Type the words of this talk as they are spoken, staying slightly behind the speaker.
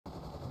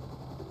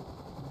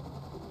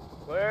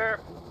Clear.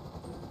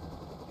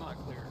 Not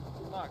clear.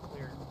 Not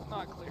clear.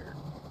 Not clear.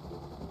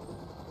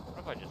 What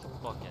if I just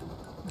fucking...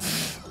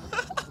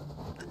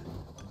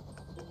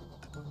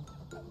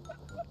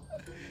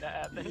 that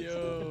happened.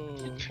 Yo.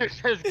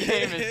 This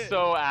game is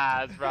so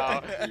ass, bro.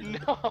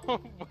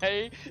 No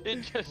way.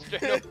 It just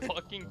straight up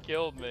fucking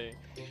killed me.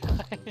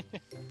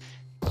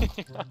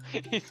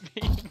 he's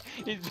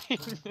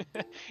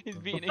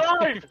being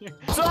Sorry!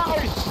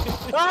 Sorry!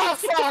 Ah,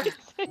 fuck!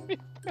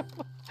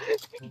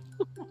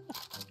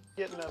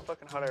 Get in that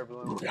fucking hot air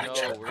balloon. No,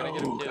 we're gonna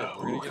get him killed.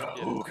 We're gonna get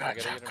him killed. I gotta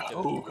get him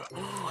killed.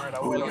 Alright,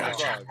 I'll wait on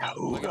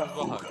Look at the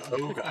bug.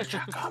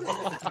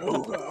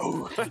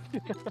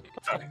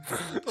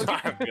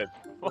 Sorry, I'm good.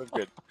 I'm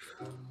good.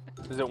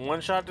 Is it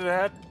one shot to the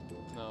head?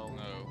 No,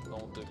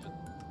 don't do it.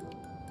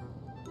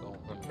 Don't.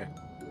 Okay.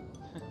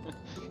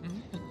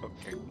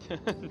 Okay.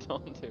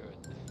 Don't do it.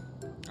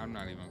 I'm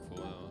not even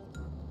full health.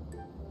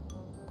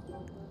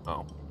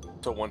 Oh.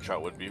 So one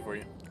shot would be for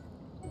you.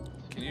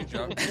 Can you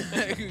drop?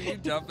 Can you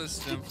drop a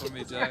stim for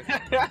me, Jack?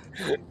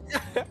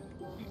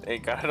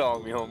 Ain't got it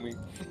on me, homie.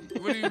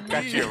 What do you mean?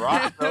 Got you a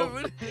rock, though.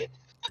 What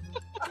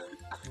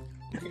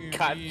do you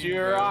Got mean, you a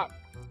bro? rock.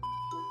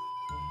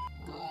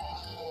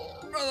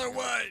 Brother,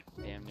 what?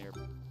 Damn near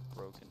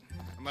broken.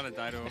 I'm about to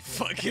die to a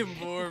fucking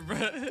boar, bro.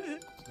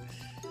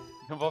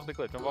 Jump off the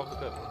cliff, jump off the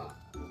cliff.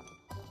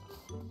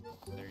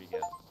 There you go.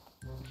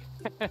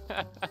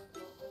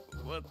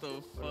 What the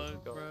Let's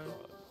fuck, go. bro?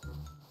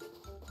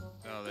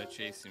 Oh, they're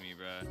chasing me,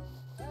 bro.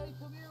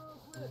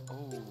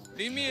 Oh,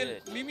 Leave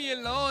shit. me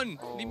alone.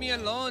 Leave me Oh,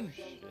 alone.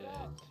 Shit.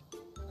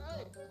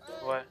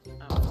 What?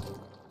 Oh.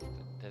 The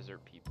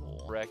desert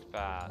people. Wrecked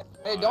path.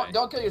 Hey, Why?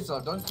 don't kill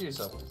yourself. Don't kill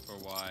yourself. For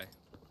why?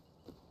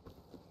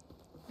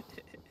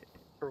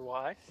 For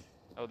why?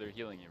 Oh, they're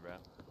healing you, bro.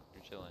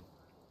 You're chilling.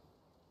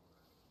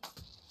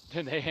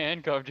 Then they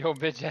handcuffed your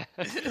bitch ass.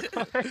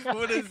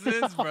 What is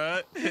this, bro?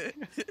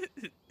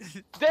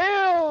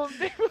 Damn!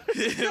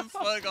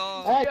 Fuck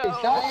off. Hey, Yo.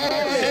 stop!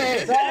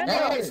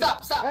 Hey,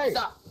 stop, Hey.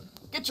 stop.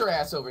 Get your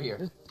ass over here.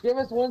 Just give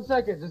us 1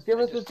 second. Just give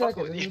us a Just fuck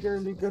second. with This you. is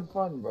gonna be good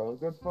fun, bro.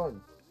 Good fun.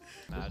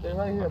 Imagine Stay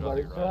right here, I'll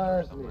buddy. be right here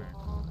Trust me. somewhere.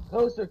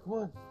 Closer, come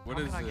on. What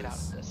How is can I get out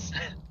this? of this?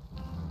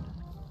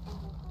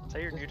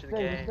 Say you're new to the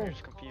stay, game, stay. you're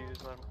just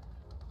confused.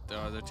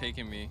 They're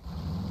taking me.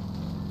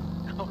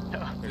 Oh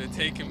no. They're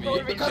taking me.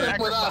 Don't be coming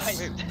with us.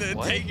 Wait, They're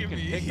what? taking You can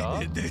me. pick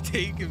up? They're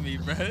taking me,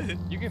 bro.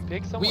 You can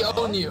pick someone We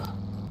own up? you.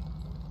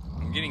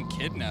 I'm getting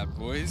kidnapped,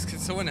 boys. Can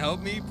someone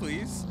help me,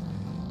 please?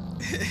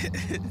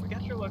 We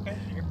got your location,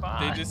 you're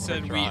fine. They just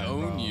said we trying,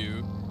 own bro.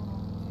 you.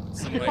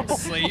 Some like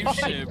slave Oh my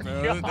shit,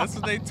 bro. God. That's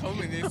what they told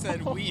me. They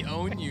said we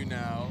own you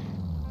now.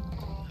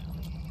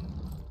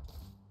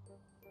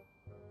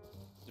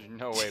 There's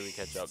no way we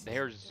catch up.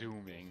 They're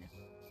zooming.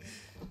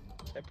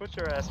 Hey, put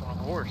your ass on a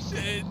horse.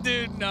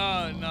 Dude, no.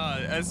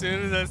 As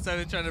soon as I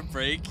started trying to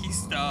brake, he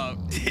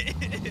stopped. Hey,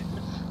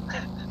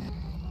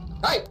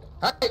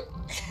 All hey.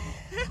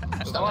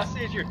 I Stop. see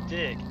is your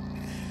dick.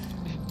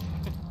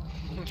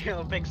 Your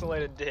little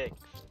pixelated dick.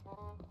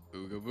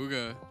 Ooga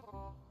booga.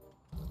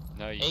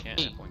 No, you Hey. can't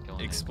have one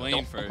killing Explain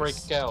Don't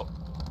first. break out.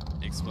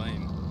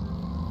 Explain.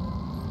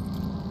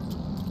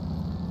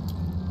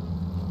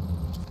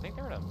 I think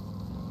they're in a... I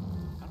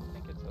don't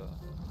think it's a...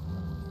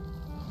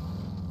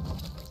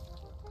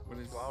 What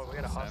is Wow, we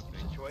got a what's hostage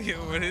happening? situation. Yeah,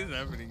 what is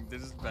happening? They're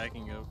just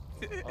backing up.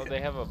 Oh, they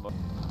have a... I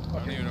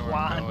don't even know where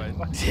I'm Blind.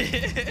 going.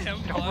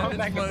 I'm Don't run blind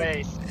back as to fuck.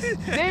 base.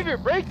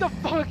 David, break the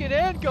fucking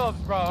handcuffs,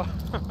 bro!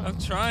 I'm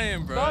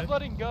trying, bro. Stop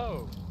letting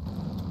go.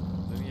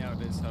 Let me out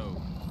this hoe.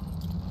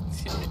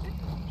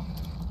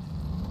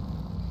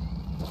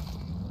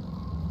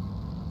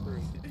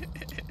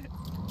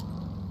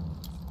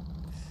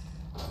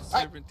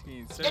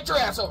 Serpentine, Get your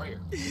ass over here.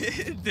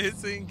 This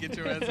thing, get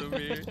your ass over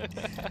here.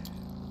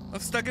 I'm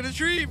stuck in a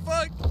tree,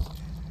 fuck!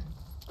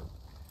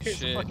 Here's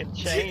Shit. fucking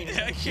chains.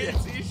 I can't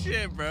see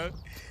shit, bro.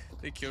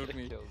 They killed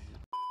me. Kills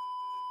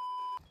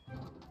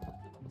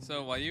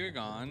So while you were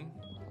gone,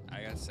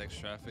 I got sex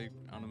trafficked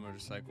on a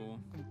motorcycle.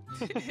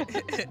 you.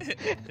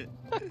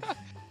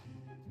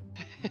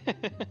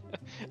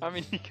 I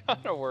mean, you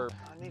gotta work.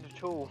 I need a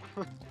tool.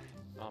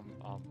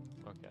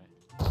 Okay.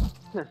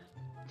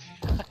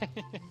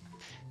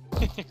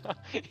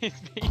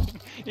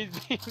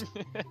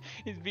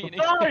 he's being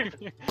Sorry!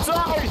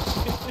 Sorry!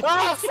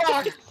 Ah,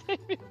 fuck!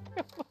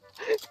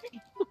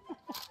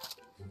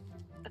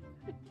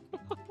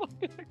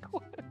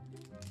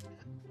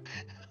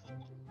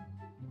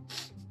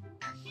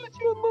 Did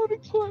you unload a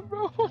clip,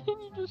 bro? Why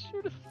didn't you just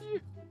shoot a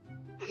few?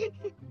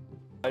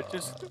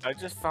 I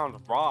just found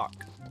rock.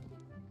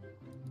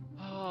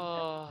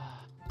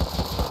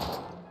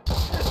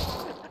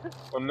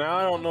 Well, now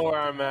I don't know where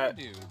I'm at.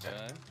 Dude,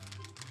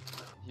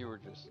 You were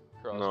just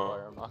crossfire. No.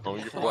 I'm not Oh,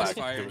 gonna you're lie. black.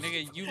 Crossfire, There was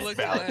nigga, you look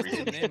valid left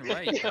and then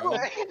right, bro.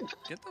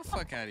 Get the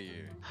fuck out of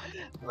here.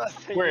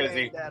 Where is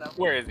he?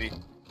 Where is he?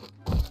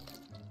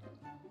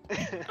 I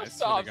swear to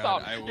Stop, God,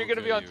 stop. I will You're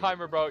gonna be kill on you.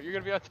 timer, bro. You're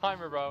gonna be on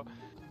timer, bro.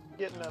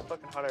 getting a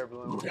fucking hot air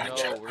balloon. No,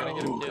 we're gonna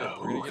get him killed.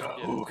 We're gonna get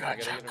him killed. I gotta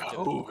get him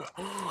killed.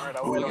 Alright,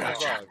 I'll wait on Look that.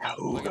 at his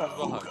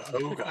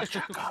vlog. Look at his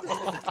vlog.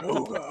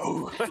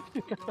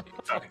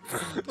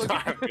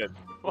 I'm good.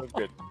 I'm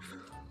good.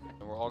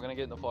 And we're all gonna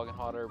get in the fucking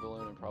hot air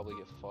balloon and probably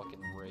get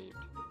fucking raped.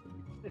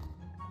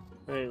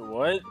 Wait,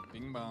 what?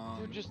 Bing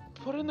bong. Dude, just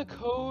put in the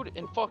code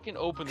and fucking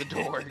open the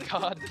door.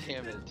 God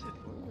damn it. We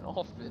can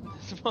all fit in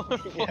this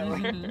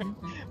motherfucker.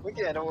 We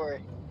can, don't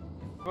worry.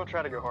 We'll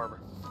try to go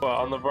harbor. Well,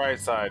 on the bright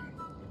side,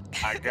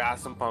 I got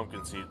some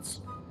pumpkin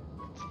seeds.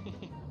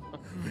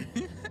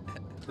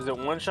 Is it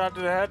one shot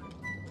to the head?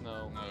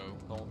 No,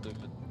 No. don't do it.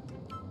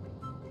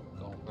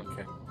 Don't do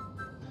Okay.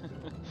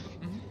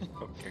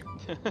 Okay.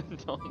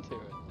 it. Don't do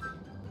it.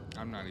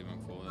 I'm not even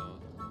full health.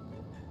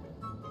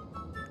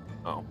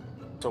 Oh.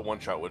 So one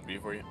shot would be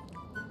for you.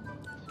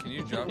 Can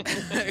you drop?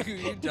 Can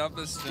you drop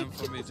a stem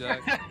for me,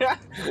 Jack?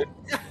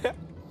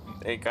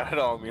 Ain't got it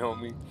on me,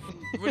 homie.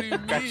 What do you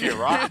mean? Got you a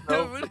rock,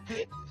 though. What do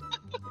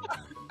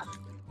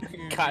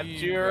you Got mean,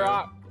 you a bro?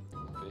 rock.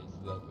 Face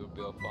that will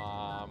be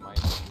fine, man.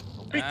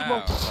 Beat the Ow.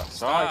 monkey.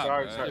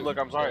 Sorry. man. Look,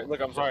 I'm sorry.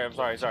 Look, I'm sorry.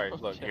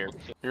 Look, here.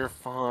 You're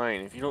fine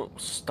if you don't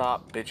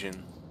stop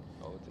bitching.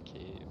 Oh, it's a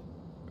cave.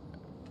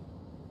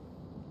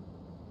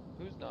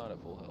 Who's not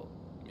at full health?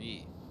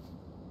 Me.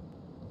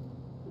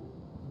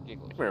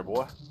 Giggles. Come here,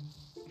 boy.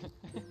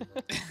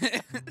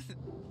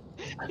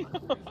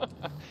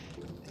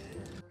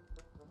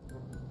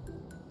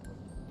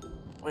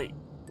 Wait.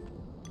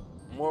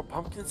 More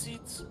pumpkin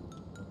seeds?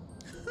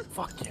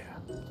 Fuck yeah.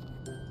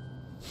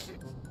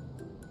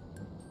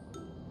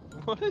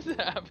 What is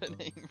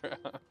happening, bro?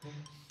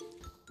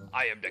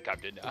 I am the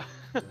captain now.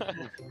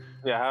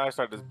 Yeah, how do I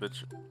start this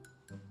bitch?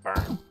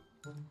 Burn.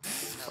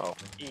 Oh.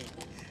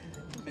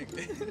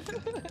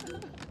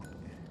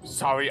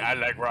 Sorry, I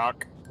like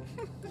rock.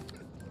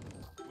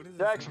 What is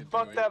this Jackson, nigga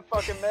fuck doing? that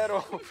fucking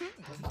metal.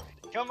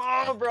 Come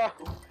on, bro.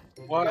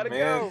 What, Gotta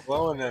man? go.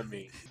 Blowing at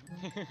me.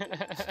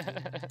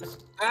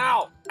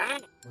 Ow! Ow!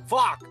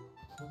 Fuck!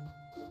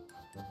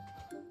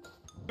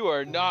 You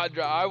are not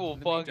I will Let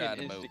me fucking drive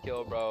the boat. insta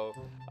kill, bro.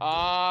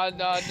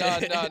 No.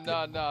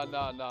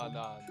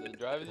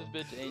 Driving this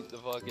bitch ain't the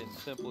fucking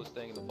simplest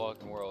thing in the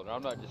fucking world. And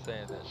I'm not just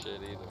saying that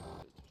shit either.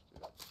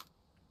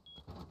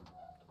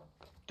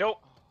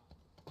 Dope.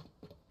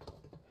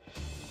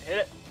 Hit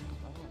it.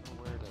 I don't know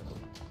where to.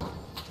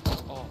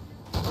 Oh.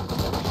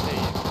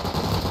 Save.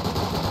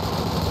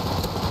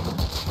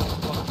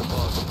 Fuck.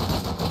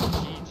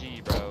 GG,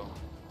 bro.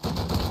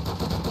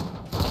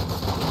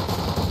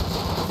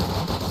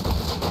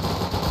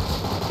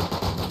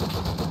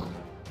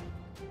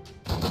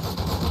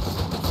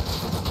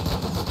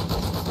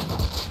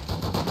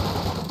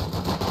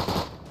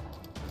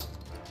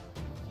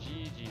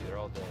 GG, they're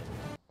all dead.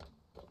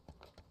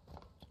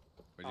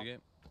 What'd you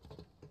get?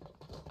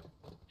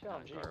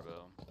 John G.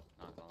 Carbo,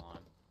 not gonna lie.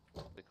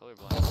 The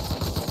colorblind.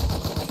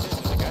 Shit,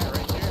 there's a guy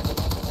right here.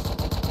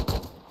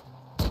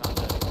 Not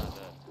dead, not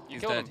dead. You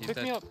He's killed dead, him. he's Pick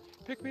dead. me up.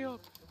 Pick me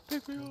up.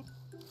 Pick me up.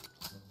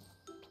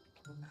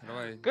 How do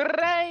I?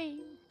 Great.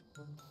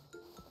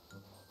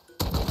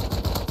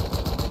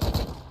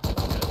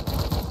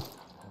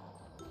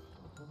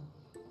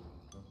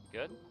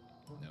 Good?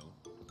 No.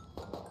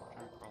 I'm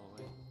trying to crawl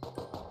away. Come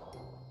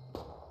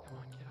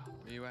on, get up.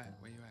 Where you at?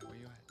 Where you at? Where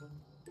you at?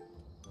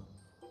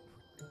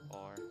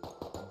 Or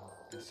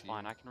I it's see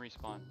fine. I can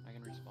respawn. I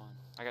can respawn.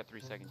 I got 3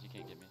 seconds. You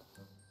can't get me.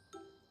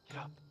 Get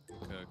up. you.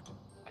 Cooked.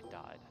 I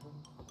died.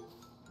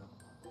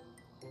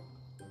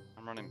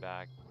 I'm running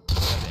back.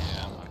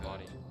 Damn, my okay.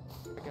 body.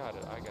 I got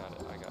it. I'm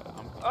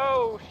coming.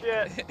 Oh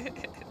shit. Save your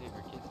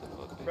kids to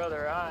fuck, bitch.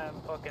 Brother, I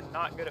am fucking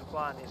not good at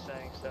flying these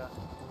things, so.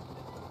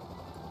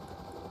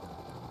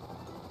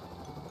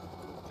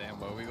 Damn,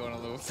 boy, we going a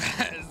little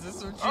fast. There's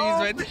some trees Oh,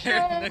 right there. shit.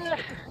 Nigga.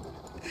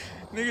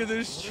 Nigga,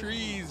 there's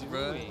trees,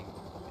 bro. Doing?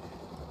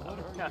 What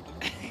are Yeah,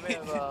 you we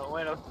have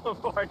went a little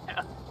far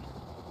down.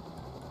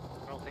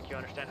 I don't think you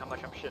understand how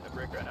much I'm shitting a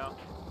brick right now.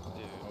 doing,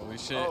 dude? Holy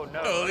shit. Oh, no,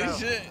 Holy no.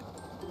 shit.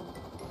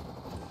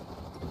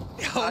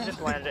 I just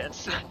landed it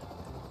inside.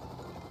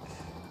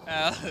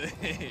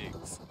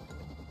 Alex.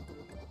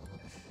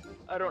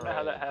 I don't know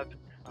how that happened.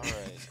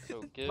 Alright,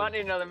 so give. Might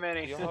need another Do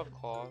mini. you have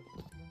cloth?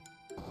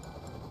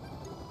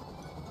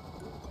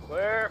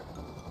 Where?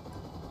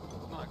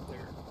 Not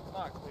clear.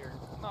 Not clear.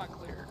 Not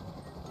clear.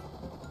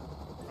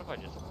 What if I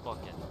just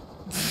fucking.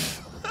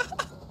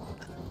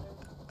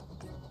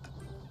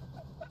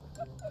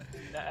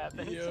 That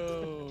happened.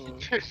 Yo.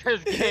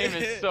 This game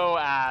is so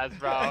ass,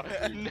 bro.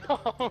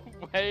 No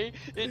way.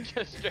 It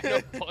just straight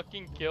up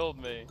fucking killed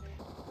me.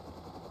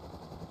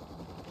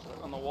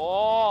 Stuck on the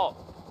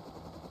wall.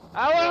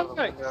 Yeah,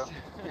 Alex!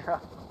 yeah.